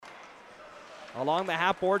Along the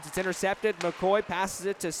half boards, it's intercepted. McCoy passes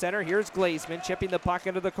it to center. Here's Glazeman chipping the puck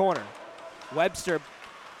into the corner. Webster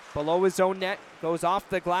below his own net, goes off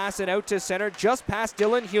the glass and out to center, just past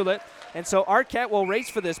Dylan Hewlett. And so Arquette will race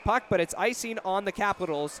for this puck, but it's icing on the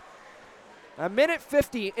Capitals. A minute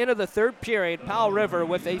 50 into the third period. Powell River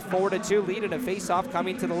with a 4-2 lead and a face-off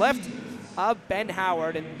coming to the left of Ben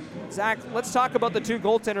Howard. And Zach, let's talk about the two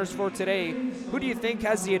goaltenders for today. Who do you think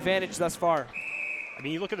has the advantage thus far? I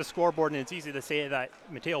mean, you look at the scoreboard, and it's easy to say that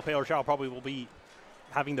Mateo Palerchao probably will be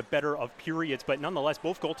having the better of periods, but nonetheless,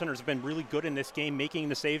 both goaltenders have been really good in this game, making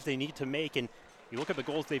the saves they need to make. And you look at the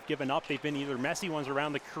goals they've given up, they've been either messy ones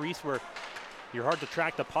around the crease where you're hard to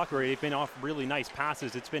track the puck, or they've been off really nice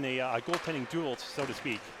passes. It's been a goaltending duel, so to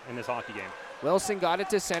speak, in this hockey game. Wilson got it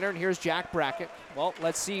to center, and here's Jack Brackett. Well,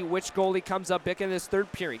 let's see which goalie comes up big in this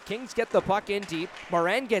third period. Kings get the puck in deep.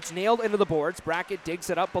 Moran gets nailed into the boards. Brackett digs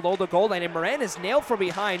it up below the goal line, and Moran is nailed from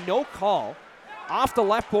behind. No call. Off the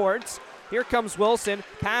left boards. Here comes Wilson.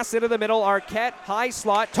 Pass into the middle. Arquette, high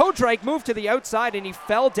slot. Toe drag moved to the outside, and he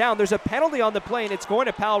fell down. There's a penalty on the play, and it's going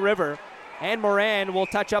to Powell River. And Moran will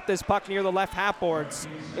touch up this puck near the left half boards.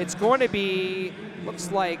 It's going to be,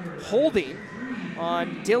 looks like, holding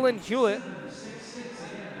on Dylan Hewlett.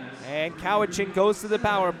 And Cowichan goes to the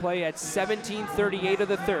power play at 17:38 of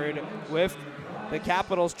the third, with the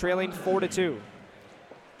Capitals trailing 4-2.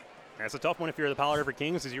 That's a tough one if you're the Powell River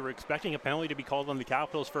Kings, as you were expecting a penalty to be called on the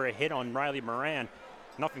Capitals for a hit on Riley Moran.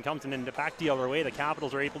 Nothing comes in, and back the other way. The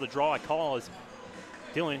Capitals are able to draw a call as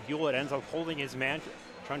Dylan Hewlett ends up holding his man,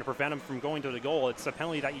 trying to prevent him from going to the goal. It's a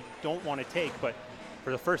penalty that you don't want to take, but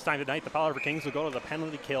for the first time tonight, the Powell River Kings will go to the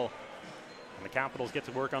penalty kill. And the Capitals get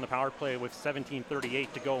to work on the power play with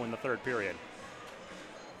 17:38 to go in the third period.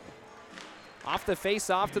 Off the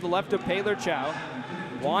face-off to the left of Palerchao.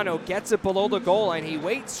 Buono gets it below the goal line. He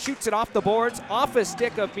waits, shoots it off the boards, off a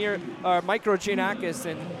stick of Micro Giannakis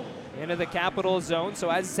and into the Capitals zone.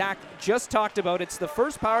 So as Zach just talked about, it's the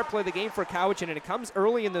first power play of the game for Cowichan, and it comes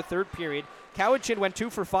early in the third period. Cowichan went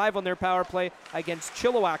 2 for 5 on their power play against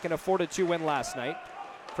Chilliwack in a 4-2 win last night.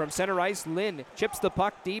 From center ice, Lynn chips the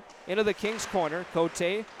puck deep into the Kings corner. Cote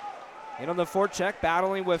in on the forecheck,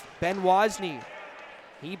 battling with Ben Wozni.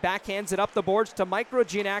 He backhands it up the boards to Micro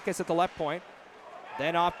Giannakis at the left point.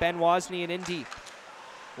 Then off Ben Wozni and in deep.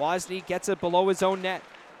 Wozni gets it below his own net.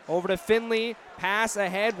 Over to Finley, pass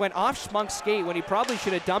ahead, went off Schmunk's skate when he probably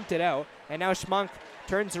should have dumped it out. And now Schmunk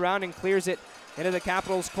turns around and clears it into the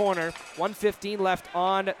Capitals corner. 1:15 left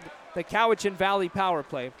on the Cowichan Valley power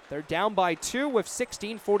play. They're down by 2 with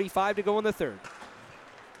 16:45 to go in the third.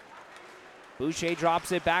 Boucher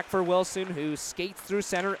drops it back for Wilson, who skates through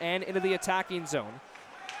center and into the attacking zone.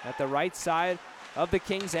 At the right side of the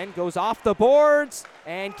Kings end, goes off the boards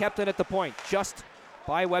and kept it at the point, just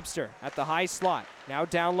by Webster at the high slot. Now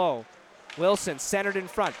down low. Wilson centered in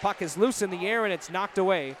front. Puck is loose in the air, and it's knocked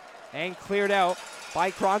away and cleared out by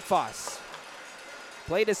Kronfoss.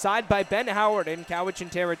 Played aside by Ben Howard in Cowichan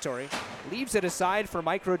territory. Leaves it aside for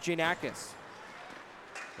Micro Giannakis.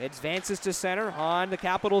 It advances to center on the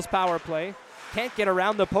Capitals power play. Can't get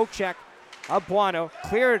around the poke check of Buono.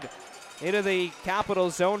 Cleared into the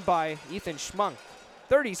Capitals zone by Ethan Schmunk.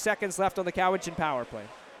 30 seconds left on the Cowichan power play.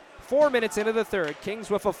 4 minutes into the third. Kings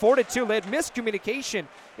with a 4-2 lead. Miscommunication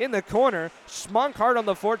in the corner. Schmunk hard on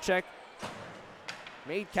the forecheck.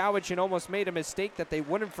 Cowichan almost made a mistake that they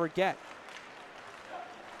wouldn't forget.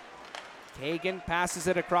 Kagan passes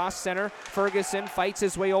it across center. Ferguson fights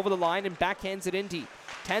his way over the line and backhands it in deep.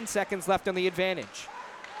 10 seconds left on the advantage.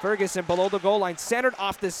 Ferguson below the goal line, centered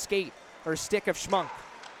off the skate or stick of Schmunk.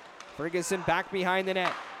 Ferguson back behind the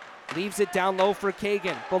net. Leaves it down low for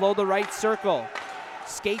Kagan, below the right circle.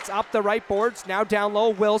 Skates up the right boards, now down low.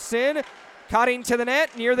 Wilson cutting to the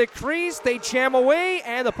net, near the crease. They jam away,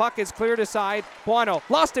 and the puck is cleared aside. Buono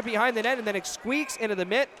lost it behind the net, and then it squeaks into the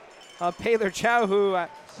mitt of Palerchao, who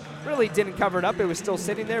really didn't cover it up. It was still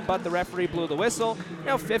sitting there, but the referee blew the whistle.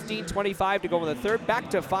 Now 15:25 to go in the third. Back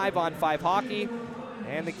to 5-on-5 hockey,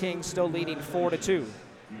 and the Kings still leading 4-2.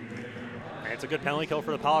 It's a good penalty kill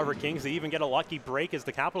for the Powell River Kings. They even get a lucky break as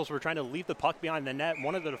the Capitals were trying to leave the puck behind the net.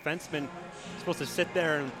 One of the defensemen was supposed to sit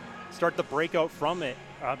there and start the breakout from it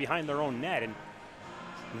behind their own net, and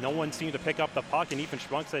no one seemed to pick up the puck, and Ethan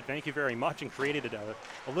Schmunk said thank you very much and created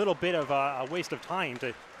a little bit of a waste of time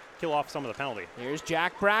to kill off some of the penalty. Here's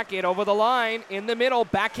Jack Brackett over the line in the middle,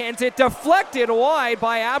 backhands it, deflected wide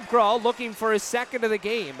by Abgral, looking for his second of the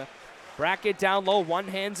game. Brackett down low,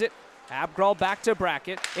 one-hands it. Abgral back to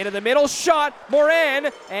Brackett, into the middle, shot,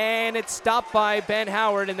 Moran, and it's stopped by Ben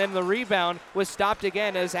Howard, and then the rebound was stopped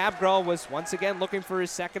again as Abgral was once again looking for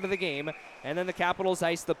his second of the game, and then the Capitals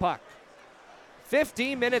ice the puck.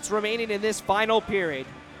 15 minutes remaining in this final period.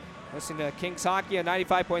 Listen to Kings Hockey on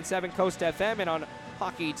 95.7 Coast FM and on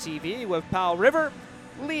Hockey TV with Powell River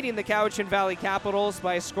leading the Cowichan Valley Capitals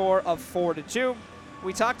by a score of 4-2.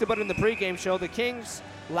 We talked about it in the pregame show. The Kings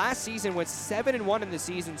last season went 7-1 in the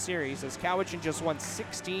season series as Cowichan just won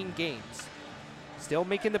 16 games. Still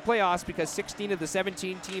making the playoffs because 16 of the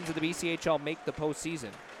 17 teams of the BCHL make the postseason.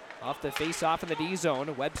 Off the face-off in the D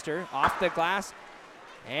zone, Webster off the glass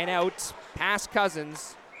and out past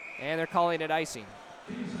Cousins, and they're calling it icing.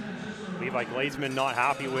 Levi Glazman not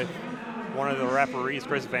happy with one of the referees,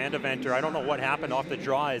 Chris Vandeventer. I don't know what happened off the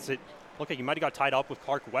draw. It looked like he might have got tied up with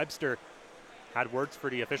Clark Webster. Had words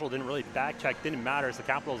for the official, didn't really back check, didn't matter as the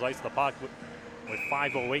Capitals iced the puck with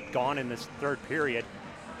 5:08 gone in this third period.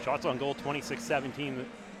 Shots on goal 26-17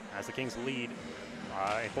 as the Kings lead.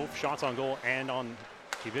 Both shots on goal and on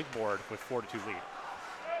the big board with 4-2 lead.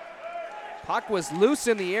 Puck was loose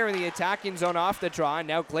in the air in the attacking zone off the draw, and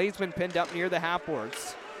now Glazman pinned up near the half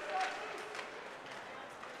boards.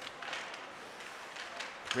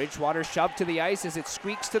 Bridgewater shoved to the ice as it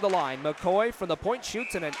squeaks to the line. McCoy from the point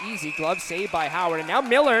shoots and an easy glove save by Howard. And now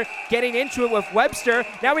Miller getting into it with Webster.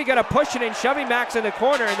 Now we got to push it and shoving Max in the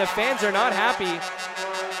corner, and the fans are not happy.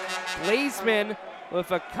 Glazman with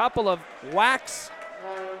a couple of whacks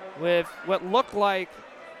with what looked like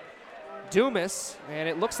Dumas, and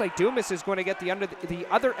it looks like Dumas is going to get the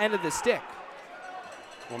other end of the stick.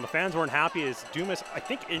 Well, the fans weren't happy as Dumas, I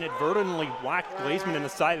think, inadvertently whacked Glazman in the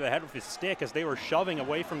side of the head with his stick as they were shoving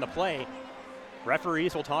away from the play.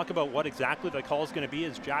 Referees will talk about what exactly the call is going to be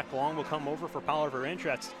as Jack Long will come over for Powell River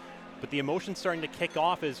interest. But the emotion's starting to kick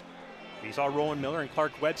off as we saw Rowan Miller and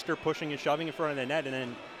Clark Webster pushing and shoving in front of the net, and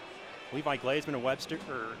then Levi Glazman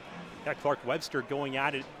and Clark Webster going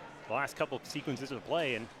at it the last couple of sequences of the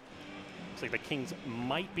play, and looks like the Kings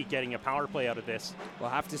might be getting a power play out of this. We'll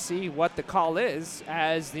have to see what the call is,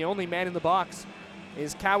 as the only man in the box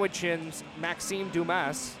is Cowichan's Maxime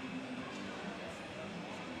Dumas.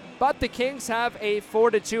 But the Kings have a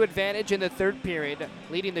 4-2 advantage in the third period,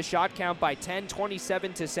 leading the shot count by 10,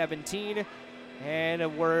 27-17.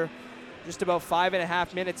 And we're just about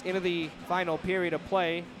 5.5 minutes into the final period of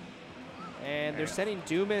play. And they're sending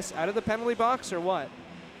Dumas out of the penalty box or what?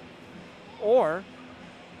 Or,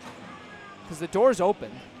 because the door's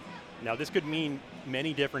open. Now this could mean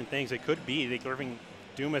many different things. It could be they're giving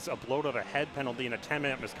Dumas a blow to the head penalty and a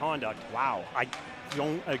 10-minute misconduct. Wow, I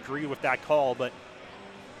don't agree with that call, but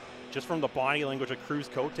just from the body language of Cruz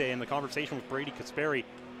Cote and the conversation with Brady Kasperi,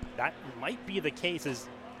 that might be the case as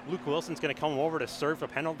Luke Wilson's going to come over to serve a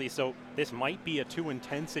penalty, so this might be a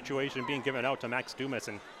 2-10 situation being given out to Max Dumas,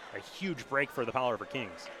 and a huge break for the Powell River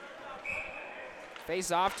Kings.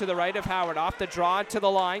 Face off to the right of Howard, off the draw to the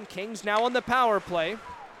line. Kings now on the power play.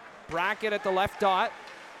 Brackett at the left dot.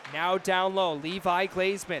 Now down low, Levi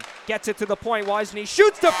Glazman gets it to the point. Wozni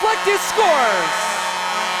shoots, deflected, scores!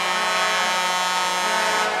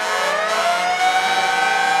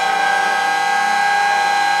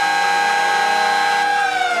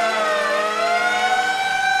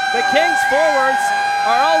 The Kings forwards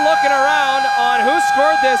are all looking around on who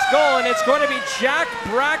scored this goal, and it's going to be Jack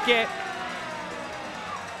Brackett.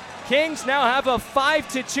 Kings now have a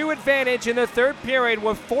 5-2 advantage in the third period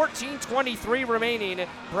with 14:23 remaining.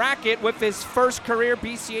 Brackett with his first career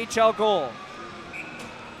BCHL goal.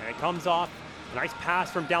 And it comes off. A nice pass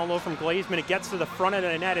from down low from Glazman. It gets to the front of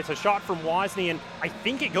the net. It's a shot from Wozni, and I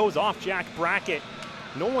think it goes off Jack Brackett.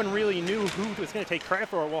 No one really knew who was going to take credit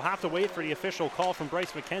for it. We'll have to wait for the official call from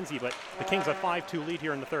Bryce McKenzie, but the Kings have 5-2 lead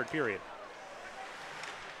here in the third period.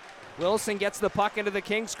 Wilson gets the puck into the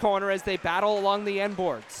Kings' corner as they battle along the end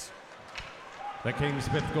boards. The Kings'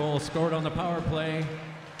 fifth goal scored on the power play,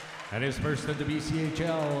 and his first in the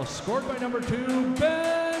BCHL, scored by number 2,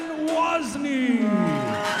 Ben Wozni.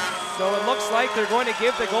 So it looks like they're going to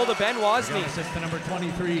give the goal to Ben Wozni. Assist to number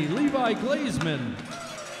 23, Levi Glazman.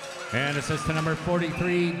 And assist to number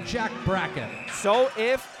 43, Jack Brackett. So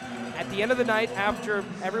if, at the end of the night, after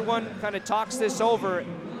everyone kind of talks this over,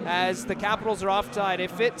 as the Capitals are offside,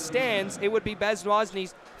 if it stands, it would be Ben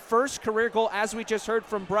Wozny's first career goal, as we just heard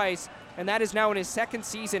from Bryce, and that is now in his second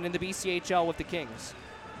season in the BCHL with the Kings.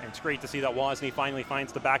 And it's great to see that Wozni finally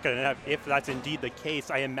finds the back of the net. If that's indeed the case,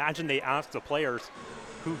 I imagine they asked the players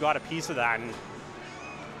who got a piece of that. And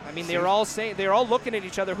I mean, they're all looking at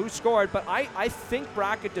each other who scored, but I think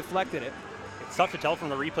Brackett deflected it. It's tough to tell from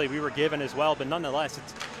the replay we were given as well, but nonetheless,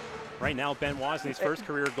 it's right now Ben Wozny's first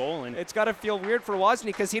career goal. And it's got to feel weird for Wozni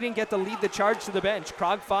because he didn't get to lead the charge to the bench.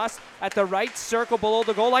 Krogfoss at the right circle below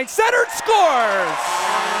the goal line, centered, scores!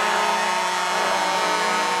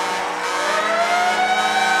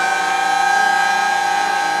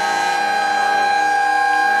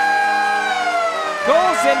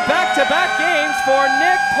 wins in back-to-back games for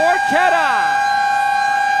Nick Porchetta.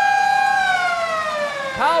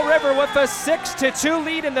 Powell River with a 6-2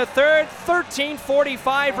 lead in the third,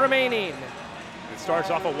 13:45 remaining. It starts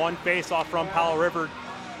off a one face-off from Powell River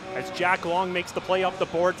as Jack Long makes the play up the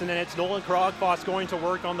boards, and then it's Nolan Krogfoss going to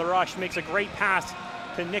work on the rush. Makes a great pass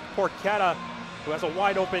to Nick Porchetta, who has a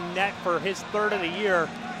wide open net for his third of the year,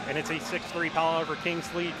 and it's a 6-3 Powell River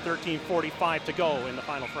Kings lead, 13:45 to go in the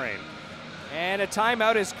final frame. And a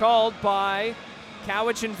timeout is called by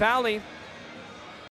Cowichan Valley.